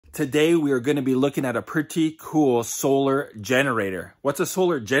Today we are going to be looking at a pretty cool solar generator. What's a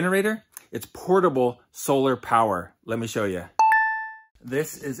solar generator? It's portable solar power. Let me show you.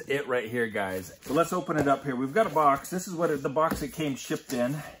 This is it right here, guys. So let's open it up here. We've got a box. This is what the box it came shipped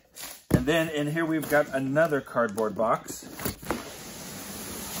in. And then in here we've got another cardboard box.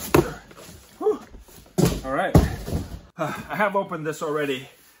 Whew. All right. I have opened this already.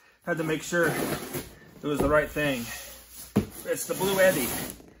 Had to make sure it was the right thing. It's the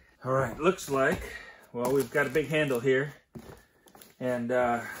Bluetti. All right, looks like, well, we've got a big handle here. And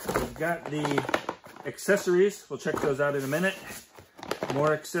we've got the accessories. We'll check those out in a minute.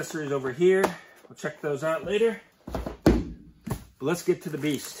 More accessories over here. We'll check those out later. But let's get to the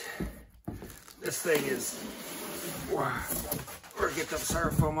beast. This thing is, or get the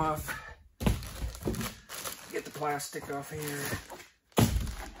styrofoam off. Get the plastic off here.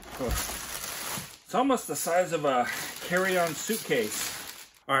 Oh. It's almost the size of a carry-on suitcase.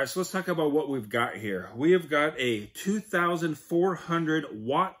 All right, so let's talk about what we've got here. We have got a 2,400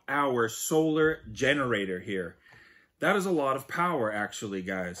 watt-hour solar generator here. That is a lot of power, actually,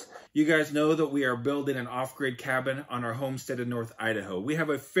 guys. You guys know that we are building an off-grid cabin on our homestead in North Idaho. We have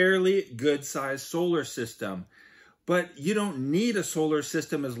a fairly good-sized solar system, but you don't need a solar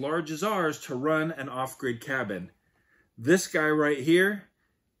system as large as ours to run an off-grid cabin. This guy right here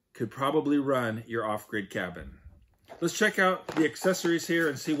could probably run your off-grid cabin. Let's check out the accessories here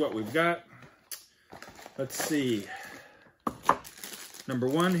and see what we've got. Let's see. Number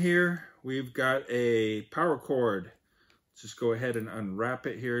one here, we've got a power cord. Let's just go ahead and unwrap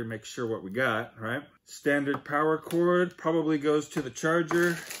it here and make sure what we got, right? Standard power cord probably goes to the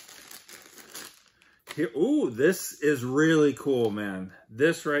charger. Here, ooh, this is really cool, man.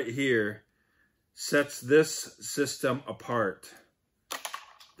 This right here sets this system apart.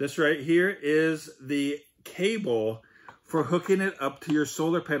 This right here is the cable for hooking it up to your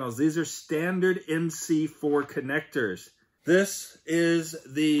solar panels. These are standard MC4 connectors. This is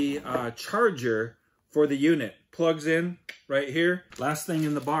the charger for the unit. Plugs in right here. Last thing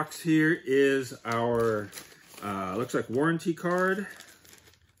in the box here is our, looks like warranty card.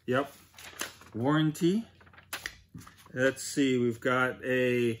 Yep, warranty. Let's see, we've got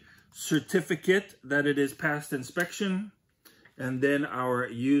a certificate that it is passed inspection. And then our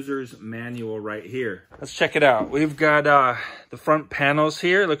user's manual right here. Let's check it out. We've got the front panels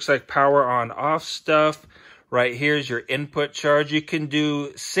here. It looks like power on off stuff. Right here's your input charge. You can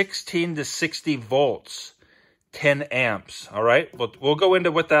do 16 to 60 volts, 10 amps. All right, we'll go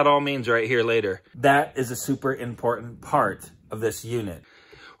into what that all means right here later. That is a super important part of this unit.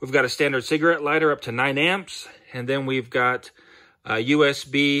 We've got a standard cigarette lighter up to 9 amps. And then we've got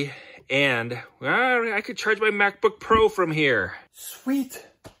USB. And I could charge my MacBook Pro from here. Sweet.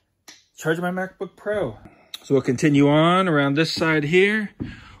 Charge my MacBook Pro. So we'll continue on around this side here,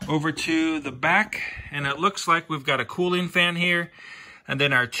 over to the back. And it looks like we've got a cooling fan here. And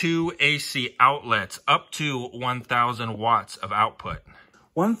then our 2 AC outlets, up to 1,000 watts of output.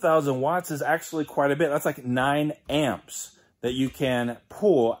 1,000 watts is actually quite a bit. That's like 9 amps that you can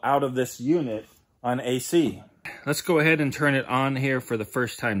pull out of this unit on AC. Let's go ahead and turn it on here for the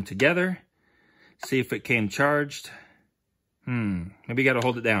first time together. See if it came charged. Maybe you got to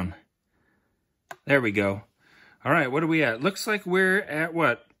hold it down. There we go. All right, what are we at? Looks like we're at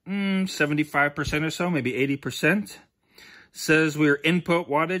what? 75% or so, maybe 80%. Says our input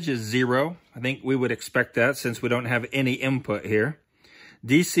wattage is 0. I think we would expect that since we don't have any input here.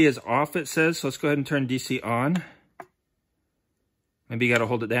 DC is off, it says. So let's go ahead and turn DC on. Maybe you got to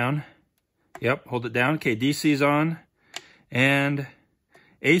hold it down. Yep, hold it down. Okay, DC's on and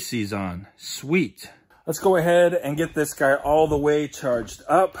AC's on. Sweet. Let's go ahead and get this guy all the way charged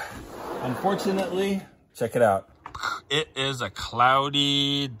up. Unfortunately, check it out. It is a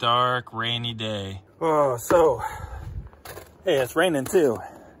cloudy, dark, rainy day. Oh, so, hey, it's raining too.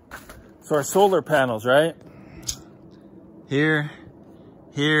 So our solar panels, right? Here.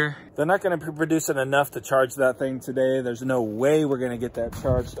 They're not going to be producing enough to charge that thing today. There's no way we're going to get that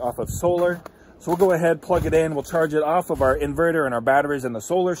charged off of solar. So we'll go ahead, plug it in. We'll charge it off of our inverter and our batteries in the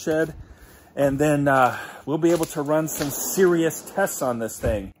solar shed. And then we'll be able to run some serious tests on this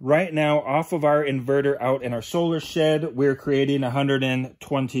thing. Right now, off of our inverter out in our solar shed, we're creating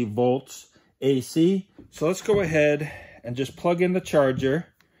 120 volts AC. So let's go ahead and just plug in the charger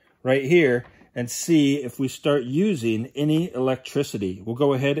right here and see if we start using any electricity. We'll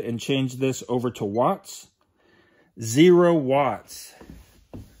go ahead and change this over to watts. 0 watts.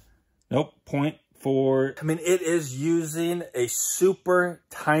 Nope, 0.4. I mean, it is using a super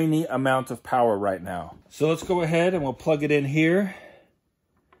tiny amount of power right now. So let's go ahead and we'll plug it in here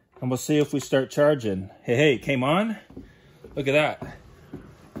and we'll see if we start charging. Hey, it came on. Look at that.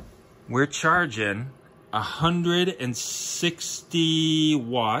 we're charging 160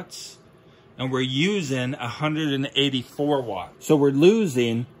 watts and we're using 184 watts. So we're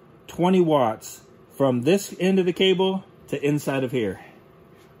losing 20 watts from this end of the cable to inside of here.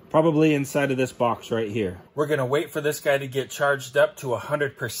 Probably inside of this box right here. We're gonna wait for this guy to get charged up to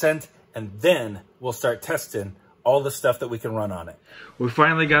 100% and then we'll start testing all the stuff that we can run on it. We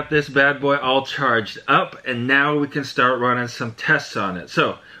finally got this bad boy all charged up and now we can start running some tests on it.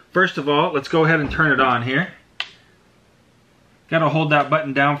 So first of all, let's go ahead and turn it on here. Gotta hold that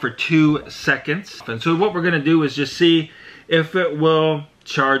button down for 2 seconds. And so what we're gonna do is just see if it will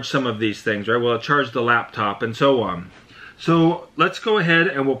charge some of these things, right? Will it charge the laptop and so on. So let's go ahead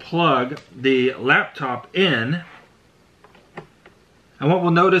and we'll plug the laptop in. And what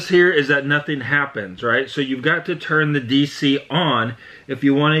we'll notice here is that nothing happens, right? So you've got to turn the DC on if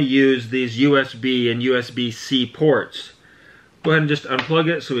you want to use these USB and USB-C ports. Go ahead and just unplug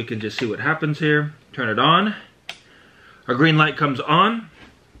it so we can just see what happens here. Turn it on. Our green light comes on.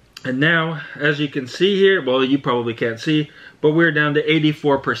 And now, as you can see here, well, you probably can't see, but we're down to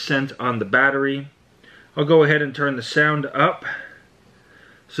 84% on the battery. I'll go ahead and turn the sound up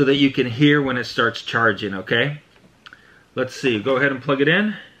so that you can hear when it starts charging, okay? Let's see, go ahead and plug it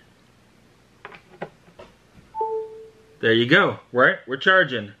in. There you go, right? We're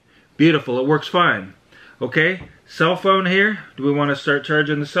charging. Beautiful, it works fine. Okay, cell phone here. Do we want to start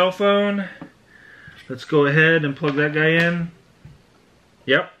charging the cell phone? Let's go ahead and plug that guy in.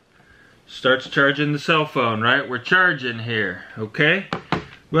 Yep, starts charging the cell phone, right? We're charging here, okay?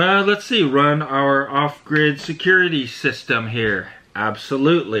 Well, let's see, run our off-grid security system here.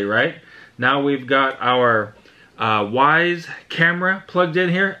 Absolutely, right? Now we've got our Wise camera plugged in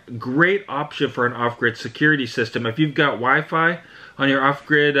here. Great option for an off-grid security system. If you've got Wi-Fi on your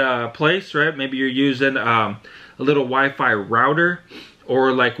off-grid place, right? Maybe you're using a little Wi-Fi router,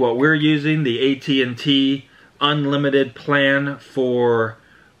 or like what we're using, the AT&T unlimited plan for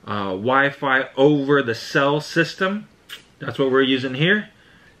Wi-Fi over the cell system. That's what we're using here.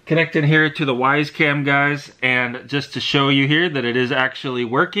 Connecting here to the Wise Cam, guys, and just to show you here that it is actually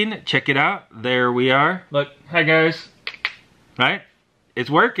working, check it out. There we are. Look, hi guys. Right? It's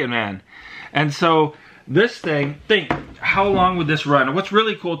working, man. And so this thing, think, how long would this run? And what's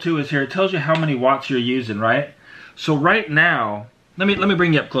really cool too is here, it tells you how many watts you're using, right? So right now, let me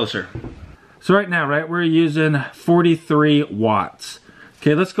bring you up closer. So right now, right, we're using 43 watts.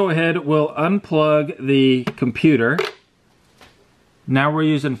 Okay, let's go ahead, we'll unplug the computer. Now we're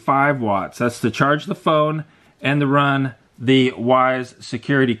using 5 watts. That's to charge the phone and to run the Wise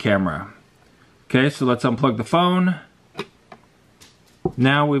security camera. Okay, so let's unplug the phone.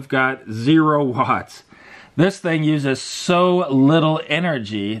 Now we've got 0 watts. This thing uses so little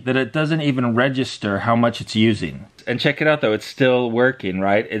energy that it doesn't even register how much it's using. And check it out though, it's still working,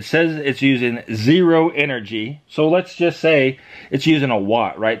 right? It says it's using 0 energy. So let's just say it's using a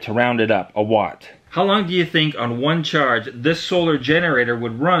watt, right? To round it up, a watt. How long do you think on one charge this solar generator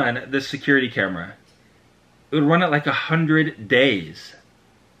would run this security camera? It would run it like 100 days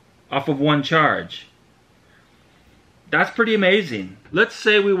off of one charge. That's pretty amazing. Let's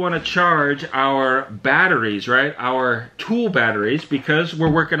say we want to charge our batteries, right? Our tool batteries, because we're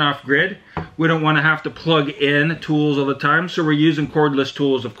working off grid. We don't want to have to plug in tools all the time, so we're using cordless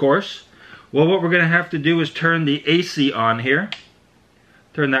tools, of course. Well, what we're going to have to do is turn the AC on here.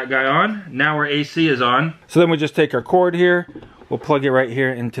 Turn that guy on. Now our AC is on. So then we just take our cord here. We'll plug it right here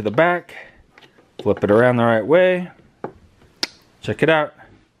into the back. Flip it around the right way. Check it out.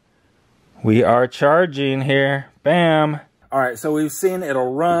 We are charging here. Bam. All right, so we've seen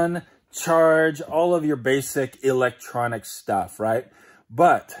it'll run, charge, all of your basic electronic stuff, right?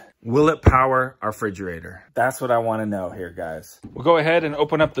 But will it power our refrigerator? That's what I want to know here, guys. We'll go ahead and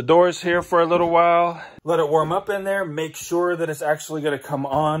open up the doors here for a little while. Let it warm up in there. Make sure that it's actually going to come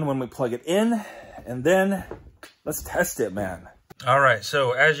on when we plug it in. And then let's test it, man. All right,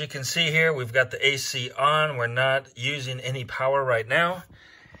 so as you can see here, we've got the AC on. We're not using any power right now.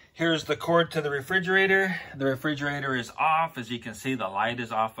 Here's the cord to the refrigerator. The refrigerator is off. As you can see, the light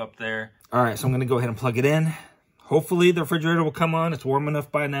is off up there. All right, so I'm going to go ahead and plug it in. Hopefully the refrigerator will come on. It's warm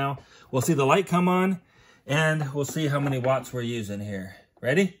enough by now. We'll see the light come on, and we'll see how many watts we're using here.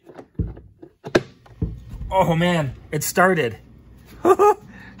 Ready? Oh man, it started.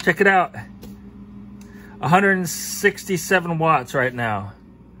 Check it out. 167 watts right now.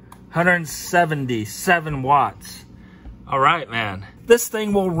 177 watts. All right, man. This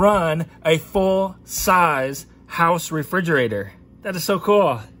thing will run a full-size house refrigerator. That is so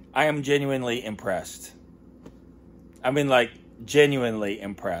cool. I am genuinely impressed. I mean, like, genuinely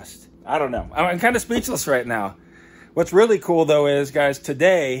impressed. I don't know. I'm kind of speechless right now. What's really cool, though, is, guys,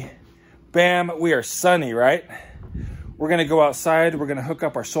 today Bam, we are sunny, right? We're gonna go outside. We're gonna hook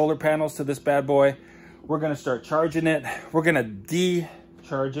up our solar panels to this bad boy. We're gonna start charging it. We're gonna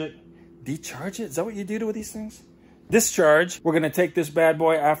decharge it. Decharge it? Is that what you do with these things? Discharge. We're gonna take this bad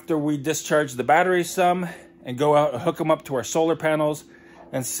boy after we discharge the battery some and go out and hook them up to our solar panels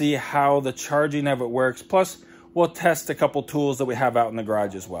and see how the charging of it works. Plus, we'll test a couple tools that we have out in the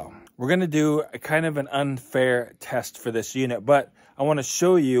garage as well. We're gonna do a kind of an unfair test for this unit, but I wanna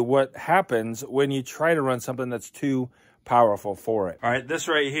show you what happens when you try to run something that's too powerful for it. All right, this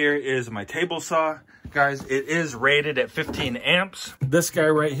right here is my table saw. Guys, it is rated at 15 amps. This guy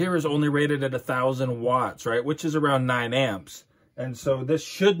right here is only rated at 1,000 watts, right? Which is around 9 amps. And so this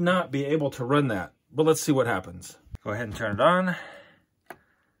should not be able to run that, but let's see what happens. Go ahead and turn it on.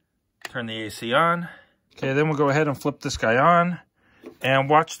 Turn the AC on. Okay, then we'll go ahead and flip this guy on and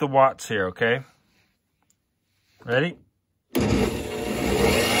watch the watts here, okay? Ready?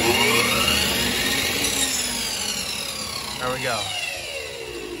 There we go.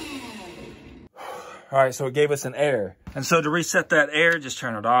 All right, so it gave us an error. And so to reset that error, just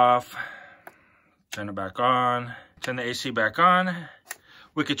turn it off, turn it back on, turn the AC back on.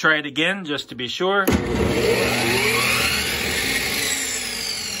 We could try it again just to be sure.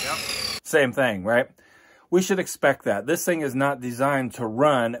 Same thing, right? We should expect that. This thing is not designed to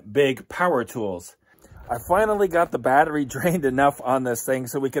run big power tools. I finally got the battery drained enough on this thing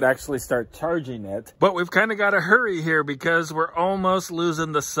so we could actually start charging it. But we've kind of got to hurry here because we're almost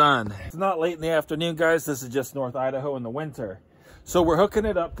losing the sun. It's not late in the afternoon, guys. This is just North Idaho in the winter. So we're hooking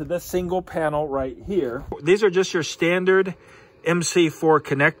it up to this single panel right here. These are just your standard MC4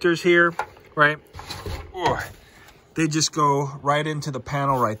 connectors here, right? They just go right into the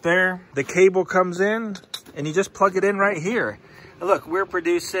panel right there. The cable comes in and you just plug it in right here. And look, we're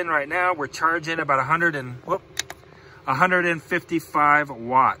producing right now, we're charging about 155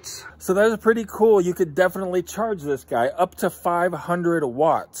 watts. So that's pretty cool. You could definitely charge this guy up to 500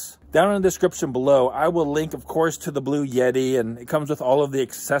 watts. Down in the description below, I will link, of course, to the Blue Yeti, and it comes with all of the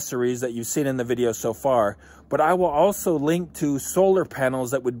accessories that you've seen in the video so far. But I will also link to solar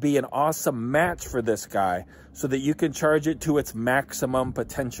panels that would be an awesome match for this guy so that you can charge it to its maximum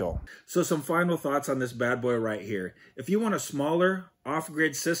potential. So some final thoughts on this bad boy right here. If you want a smaller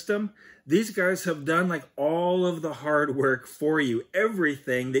off-grid system, these guys have done like all of the hard work for you.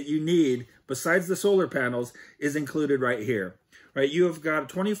 Everything that you need besides the solar panels is included right here. Right, you have got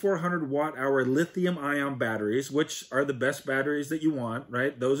 2400 watt-hour lithium-ion batteries, which are the best batteries that you want,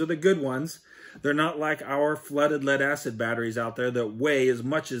 right? Those are the good ones. They're not like our flooded lead-acid batteries out there that weigh as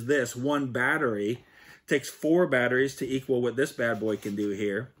much as this. One battery takes 4 batteries to equal what this bad boy can do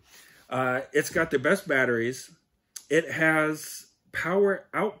here. It's got the best batteries. It has power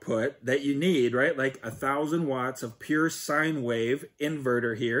output that you need, right? Like 1,000 watts of pure sine wave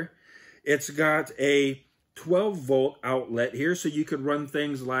inverter here. It's got a 12-volt outlet here, so you could run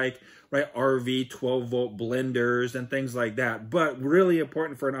things like, right, RV 12-volt blenders and things like that. But really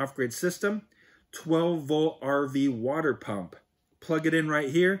important for an off-grid system, 12-volt RV water pump. Plug it in right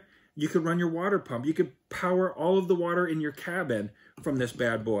here. You could run your water pump. You could power all of the water in your cabin from this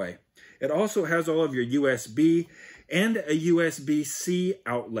bad boy. It also has all of your USB and a USB-C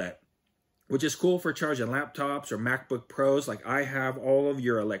outlet, which is cool for charging laptops or MacBook Pros. Like I have all of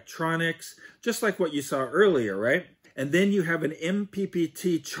your electronics, just like what you saw earlier, right? And then you have an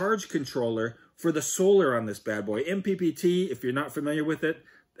MPPT charge controller for the solar on this bad boy. MPPT, if you're not familiar with it,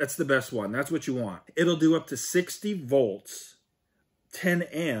 that's the best one. That's what you want. It'll do up to 60 volts, 10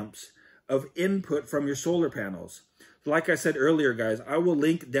 amps of input from your solar panels. Like I said earlier, guys, I will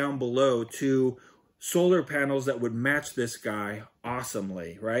link down below to solar panels that would match this guy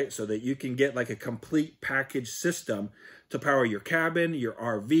awesomely, right? So that you can get like a complete package system to power your cabin, your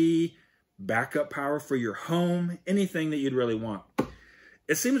RV, backup power for your home, anything that you'd really want.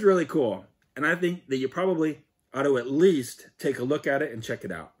 It seems really cool. And I think that you probably ought to at least take a look at it and check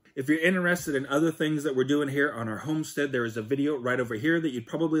it out. If you're interested in other things that we're doing here on our homestead, there is a video right over here that you'd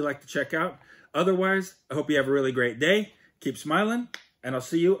probably like to check out. Otherwise, I hope you have a really great day. Keep smiling. And I'll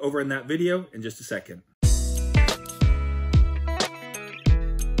see you over in that video in just a second.